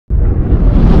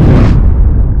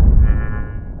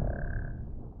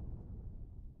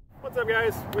up,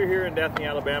 guys? We're here in Daphne,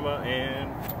 Alabama,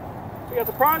 and we got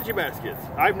the Prodigy baskets.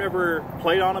 I've never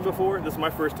played on them before. This is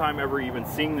my first time ever even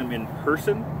seeing them in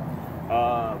person.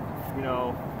 You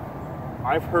know,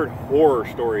 I've heard horror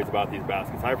stories about these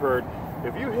baskets. I've heard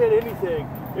if you hit anything,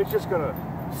 it's just gonna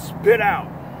spit out.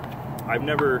 I've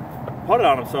never putted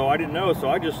on them, so I didn't know.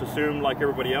 So I just assumed, like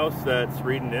everybody else that's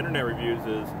reading the internet reviews,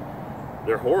 is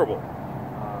they're horrible.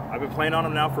 I've been playing on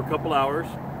them now for a couple hours.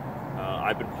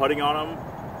 I've been putting on them.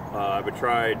 I've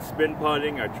tried spin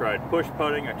putting, I tried push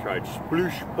putting, I tried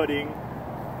sploosh putting.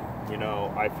 You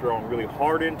know, I've thrown really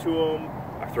hard into them.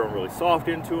 I've thrown really soft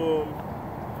into them.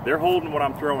 They're holding what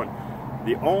I'm throwing.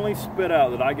 The only spit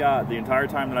out that I got the entire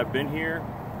time that I've been here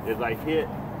is I hit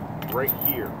right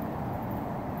here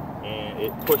and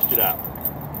it pushed it out.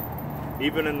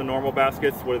 Even in the normal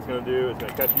baskets, what it's going to do is going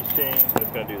to catch these chains and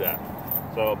it's going to do that.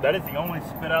 So that is the only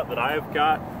spit out that I've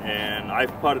got, and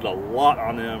I've putted a lot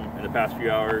on them in the past few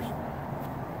hours.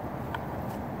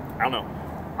 I don't know.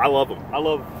 I love them. I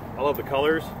love the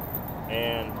colors,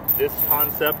 and this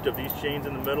concept of these chains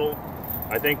in the middle,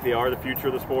 I think they are the future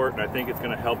of the sport, and I think it's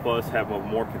going to help us have a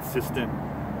more consistent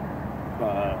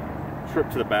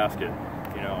trip to the basket.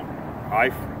 You know,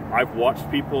 I've watched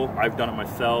people, I've done it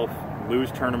myself, lose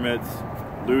tournaments,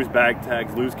 lose bag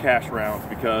tags, lose cash rounds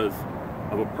because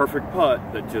of a perfect putt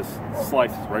that just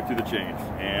slices right through the chains.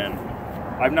 And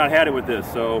I've not had it with this,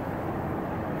 so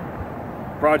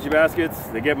Prodigy baskets,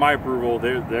 they get my approval.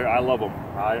 I love them.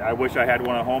 I wish I had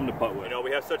one at home to putt with. You know,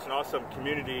 we have such an awesome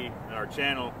community in our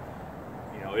channel.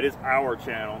 You know, it is our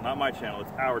channel, not my channel,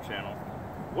 it's our channel.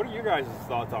 What are your guys'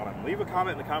 thoughts on them? Leave a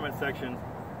comment in the comment section.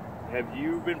 Have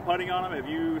you been putting on them? Have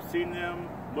you seen them?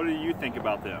 What do you think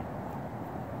about them?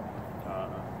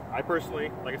 I personally,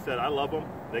 like I said, I love them.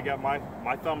 They got my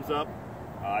thumbs up.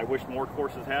 I wish more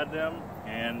courses had them.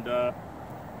 And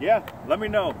yeah, let me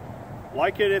know.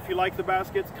 Like it if you like the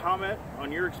baskets. Comment on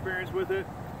your experience with it.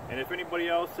 And if anybody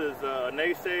else is a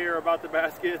naysayer about the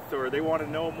baskets, or they want to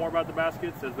know more about the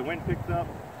baskets as the wind picks up,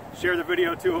 share the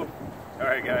video to them. All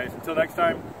right, guys. Until next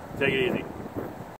time, take it easy.